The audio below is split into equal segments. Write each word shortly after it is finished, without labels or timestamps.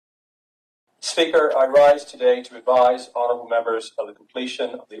Speaker, I rise today to advise honourable members of the completion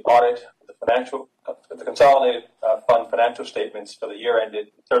of the audit of the Consolidated Fund financial statements for the year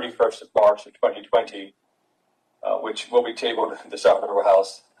ended 31st of March of 2020, which will be tabled in this Honourable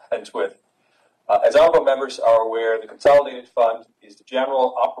House henceforth. As honourable members are aware, the Consolidated Fund is the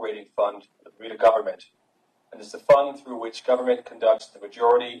general operating fund of the Bermuda government and is the fund through which government conducts the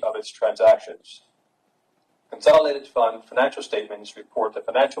majority of its transactions. Consolidated Fund financial statements report the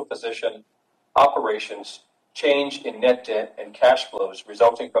financial position, operations, change in net debt, and cash flows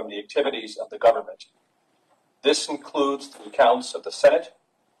resulting from the activities of the government. This includes the accounts of the Senate,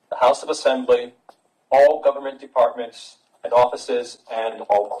 the House of Assembly, all government departments and offices, and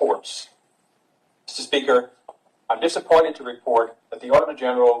all courts. Mr. Speaker, I'm disappointed to report that the Auditor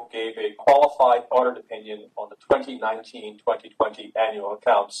General gave a qualified audit opinion on the 2019-2020 annual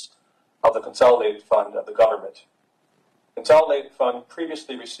accounts of the Consolidated Fund of the government. Consolidated Fund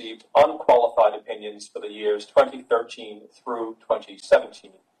previously received unqualified opinions for the years 2013 through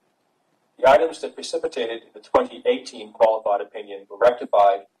 2017. The items that precipitated the 2018 qualified opinion were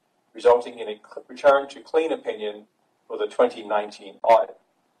rectified, resulting in a return to clean opinion for the 2019 audit.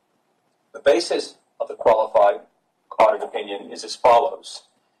 The basis of the qualified audit opinion is as follows.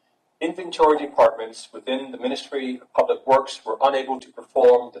 Inventory departments within the Ministry of Public Works were unable to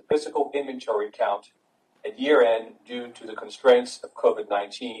perform the physical inventory count at year-end due to the constraints of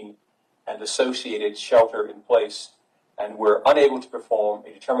COVID-19 and associated shelter in place, and were unable to perform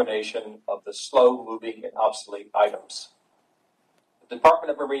a determination of the slow-moving and obsolete items. The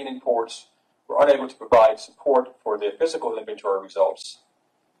Department of Marine and Ports were unable to provide support for their physical inventory results.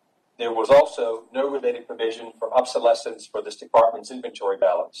 There was also no related provision for obsolescence for this department's inventory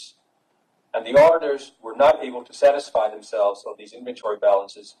balance, and the auditors were not able to satisfy themselves of these inventory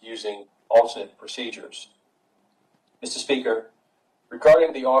balances using alternate procedures. Mr. Speaker,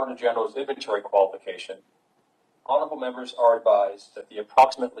 regarding the Auditor General's inventory qualification, honourable members are advised that the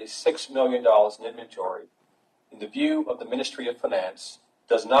approximately $6 million in inventory, in the view of the Ministry of Finance,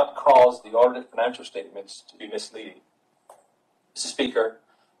 does not cause the audited financial statements to be misleading. Mr. Speaker,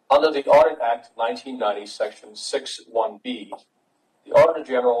 under the Audit Act 1990, Section 6(1)(b), the Auditor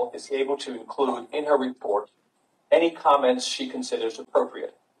General is able to include in her report any comments she considers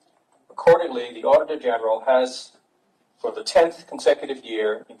appropriate. Accordingly, the Auditor General has, for the 10th consecutive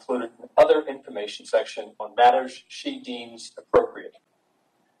year, included an other information section on matters she deems appropriate.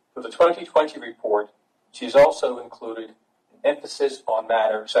 For the 2020 report, she has also included an emphasis on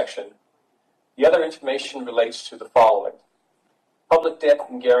matter section. The other information relates to the following. Public debt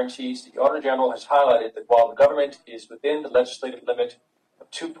and guarantees. The Auditor General has highlighted that while the government is within the legislative limit of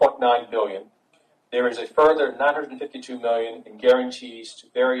 $2.9 billion, there is a further $952 million in guarantees to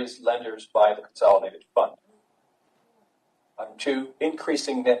various lenders by the Consolidated Fund. Item 2,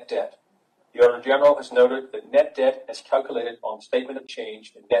 increasing net debt. The Auditor General has noted that net debt, as calculated on the Statement of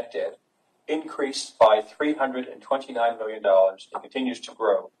Change in Net Debt, increased by $329 million and continues to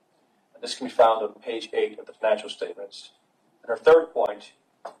grow. And this can be found on page 8 of the financial statements. And our third point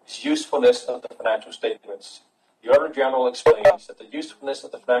is usefulness of the financial statements. The Auditor General explains that the usefulness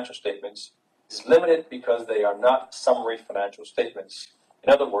of the financial statements is limited because they are not summary financial statements.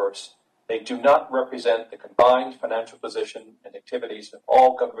 In other words, they do not represent the combined financial position and activities of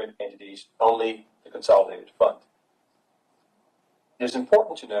all government entities, only the Consolidated Fund. It is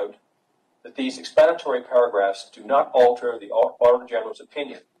important to note that these explanatory paragraphs do not alter the Auditor General's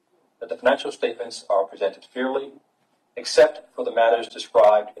opinion that the financial statements are presented fairly, except for the matters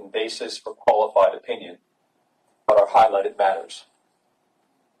described in basis for qualified opinion, but are highlighted matters.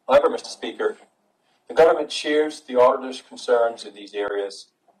 However, Mr. Speaker, the government shares the auditor's concerns in these areas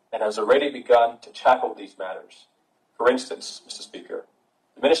and has already begun to tackle these matters. For instance, Mr. Speaker,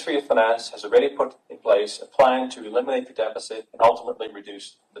 the Ministry of Finance has already put in place a plan to eliminate the deficit and ultimately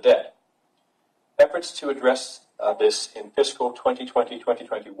reduce the debt. Efforts to address this in fiscal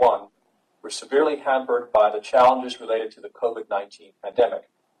 2020-2021 were severely hampered by the challenges related to the COVID-19 pandemic.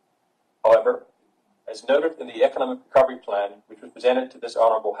 However, as noted in the Economic Recovery Plan, which was presented to this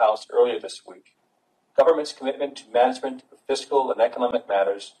Honourable House earlier this week, government's commitment to management of fiscal and economic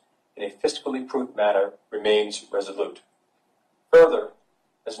matters in a fiscally prudent manner remains resolute. Further,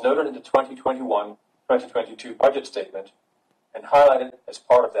 as noted in the 2021-2022 budget statement and highlighted as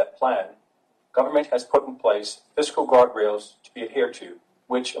part of that plan, government has put in place fiscal guardrails to be adhered to,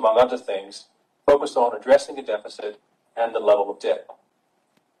 which, among other things, focus on addressing the deficit and the level of debt.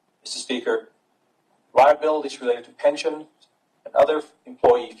 Mr. Speaker, liabilities related to pensions and other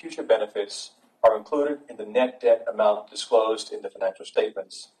employee future benefits are included in the net debt amount disclosed in the financial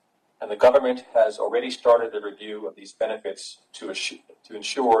statements, and the government has already started a review of these benefits to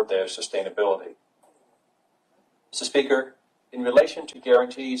ensure their sustainability. Mr. Speaker, in relation to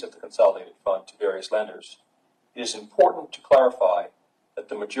guarantees of the Consolidated Fund to various lenders, it is important to clarify that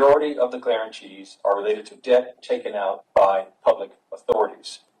the majority of the guarantees are related to debt taken out by public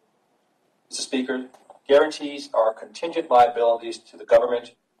authorities. Mr. Speaker, guarantees are contingent liabilities to the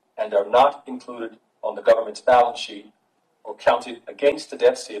government and are not included on the government's balance sheet or counted against the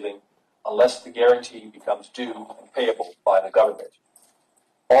debt ceiling unless the guarantee becomes due and payable by the government.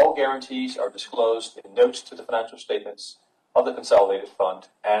 All guarantees are disclosed in notes to the financial statements of the Consolidated Fund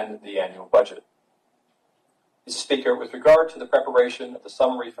and the annual budget. Mr. Speaker, with regard to the preparation of the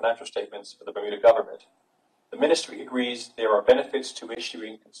summary financial statements for the Bermuda government, the Ministry agrees there are benefits to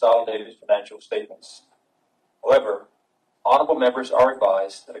issuing consolidated financial statements. However, honorable members are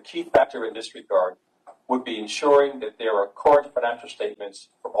advised that a key factor in this regard would be ensuring that there are current financial statements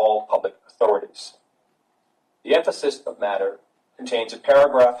for all public authorities. The emphasis of matter contains a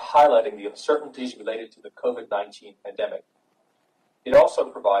paragraph highlighting the uncertainties related to the COVID-19 pandemic. It also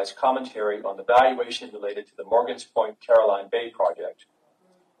provides commentary on the valuation related to the Morgan's Point Caroline Bay project.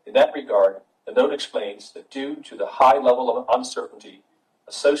 In that regard, the note explains that due to the high level of uncertainty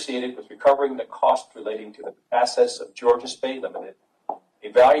associated with recovering the cost relating to the assets of Georges Bay Limited,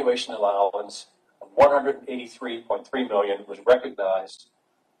 a valuation allowance of $183.3 million was recognized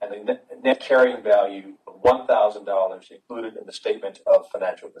and a net carrying value of $1,000 included in the statement of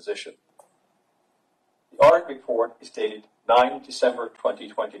financial position. The audit report is dated 9 December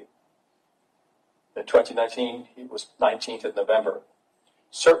 2020. In 2019, it was 19th of November.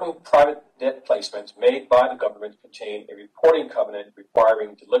 Certain private debt placements made by the government contain a reporting covenant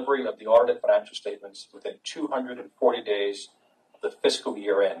requiring delivery of the audited financial statements within 240 days of the fiscal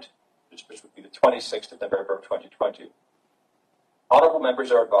year end, which would be the 26th of November 2020. Honorable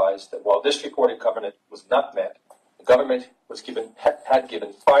members are advised that while this reporting covenant was not met, the government had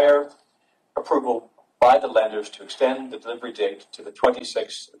given prior approval by the lenders to extend the delivery date to the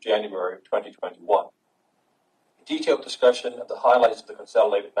 26th of January 2021. A detailed discussion of the highlights of the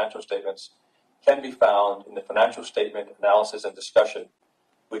consolidated financial statements can be found in the financial statement analysis and discussion,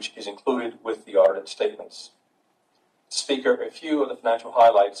 which is included with the audited statements. Speaker, a few of the financial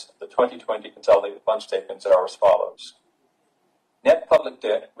highlights of the 2020 consolidated fund statements are as follows. Net public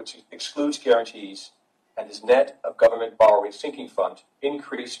debt, which excludes guarantees and is net of government borrowing sinking fund,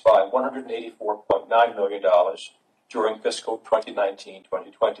 increased by $184.9 million during fiscal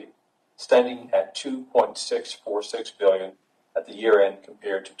 2019-2020, standing at $2.646 billion at the year end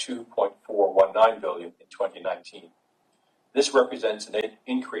compared to $2.419 billion in 2019. This represents an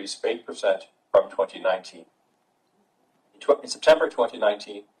increase of 8% from 2019. In September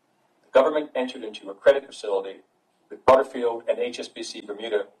 2019, the government entered into a credit facility with Butterfield and HSBC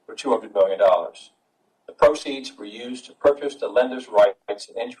Bermuda for $200 million. The proceeds were used to purchase the lender's rights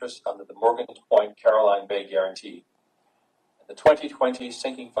and interests under the Morgan's Point Caroline Bay guarantee. And the 2020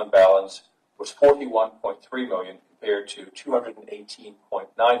 sinking fund balance was $41.3 million compared to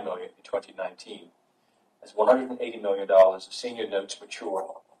 $218.9 million in 2019, as $180 million of senior notes matured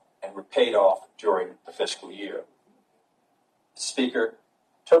and were paid off during the fiscal year. Speaker,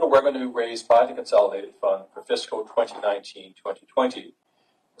 total revenue raised by the Consolidated Fund for fiscal 2019-2020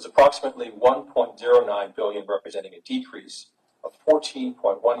 was approximately $1.09 billion, representing a decrease of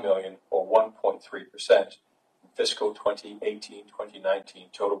 $14.1 million or 1.3% from fiscal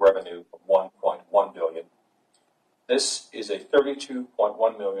 2018-2019 total revenue of $1.1 billion. This is a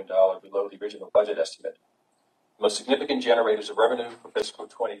 $32.1 million below the original budget estimate. The most significant generators of revenue for fiscal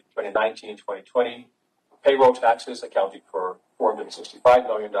 2019-2020 payroll taxes accounting for $465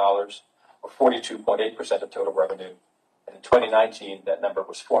 million, or 42.8% of total revenue. And in 2019, that number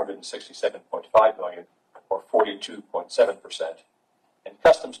was $467.5 million, or 42.7%. And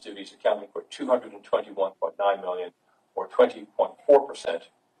customs duties accounting for $221.9 million, or 20.4%,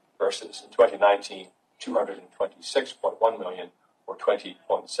 versus in 2019, $226.1 million, or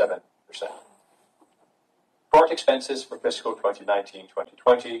 20.7%. Current expenses for fiscal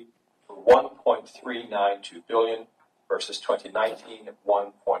 2019-2020 were $1.392 billion versus 2019 at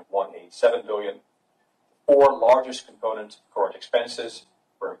 $1.187 billion. The four largest components of current expenses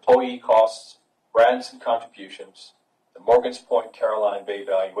were employee costs, grants and contributions, the Morgan's Point Caroline Bay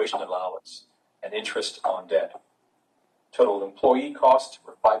valuation allowance, and interest on debt. Total employee costs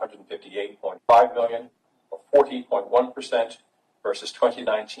were $558.5 million, or 40.1%, versus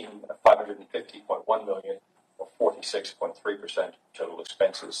 2019 at $550.1 million, or 46.3% total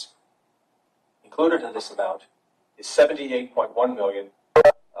expenses. Included in this amount is $78.1 million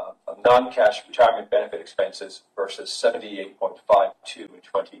of non-cash retirement benefit expenses versus 78.52 in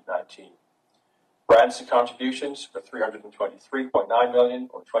 2019. Grants and contributions were $323.9 million,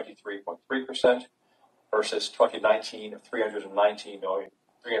 or 23.3%, versus 2019 of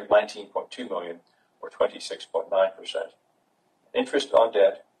 $319.2 million, or 26.9%. Interest on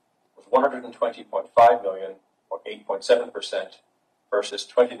debt was $120.5 million, or 8.7%, versus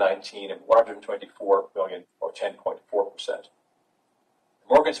 2019 of $124 million, or 10.4%.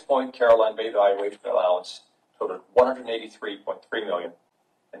 Morgan's Point Caroline Bay valuation allowance totaled $183.3 million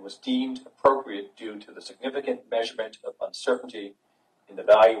and was deemed appropriate due to the significant measurement of uncertainty in the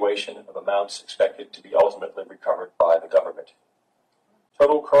valuation of amounts expected to be ultimately recovered by the government.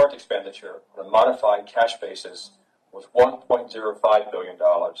 Total current expenditure on a modified cash basis was $1.05 billion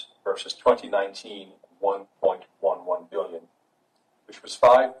versus 2019 $1.11 billion, which was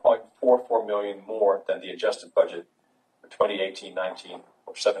 $5.44 million more than the adjusted budget for 2018-19,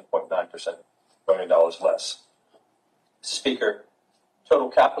 or 7.9% billion dollars less. Mr. Speaker, total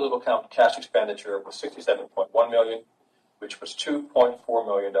capital account cash expenditure was $67.1 million, which was $2.4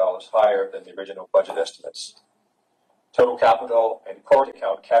 million higher than the original budget estimates. Total capital and current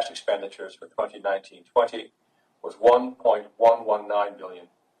account cash expenditures for 2019-20 was $1.119 billion,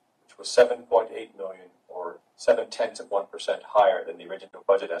 which was $7.8 million, or 0.7% higher than the original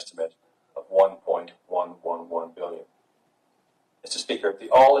budget estimate of $1.111 billion. Mr. Speaker, the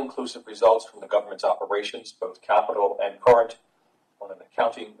all-inclusive results from the government's operations, both capital and current, on an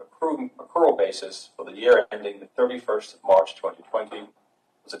accounting accrual basis for the year ending the 31st of March 2020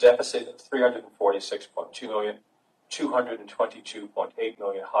 was a deficit of $346.2 million, $222.8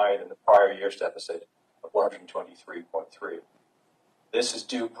 million higher than the prior year's deficit of $123.3. This is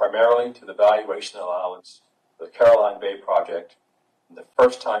due primarily to the valuation allowance for the Caroline Bay project and the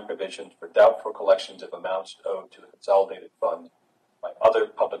first-time provision for doubtful collections of amounts owed to the Consolidated Fund by other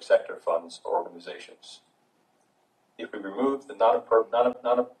public sector funds or organizations. If we remove the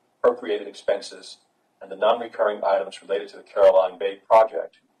non-appropriated expenses and the non-recurring items related to the Caroline Bay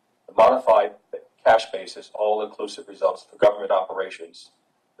project, the modified cash basis all-inclusive results for government operations,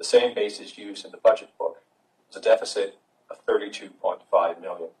 the same basis used in the budget book, was a deficit of $32.5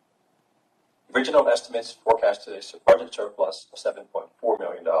 million. The original estimates forecasted a budget surplus of $7.4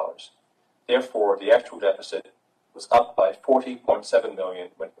 million. Therefore, the actual deficit was up by $40.7 million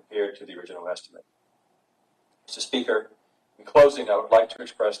when compared to the original estimate. Mr. Speaker, in closing, I would like to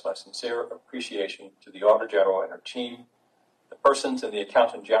express my sincere appreciation to the Auditor General and her team, the persons in the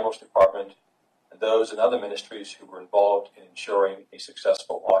Accountant General's Department, and those in other ministries who were involved in ensuring a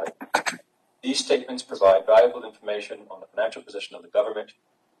successful audit. These statements provide valuable information on the financial position of the government,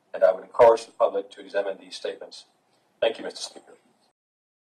 and I would encourage the public to examine these statements. Thank you, Mr. Speaker.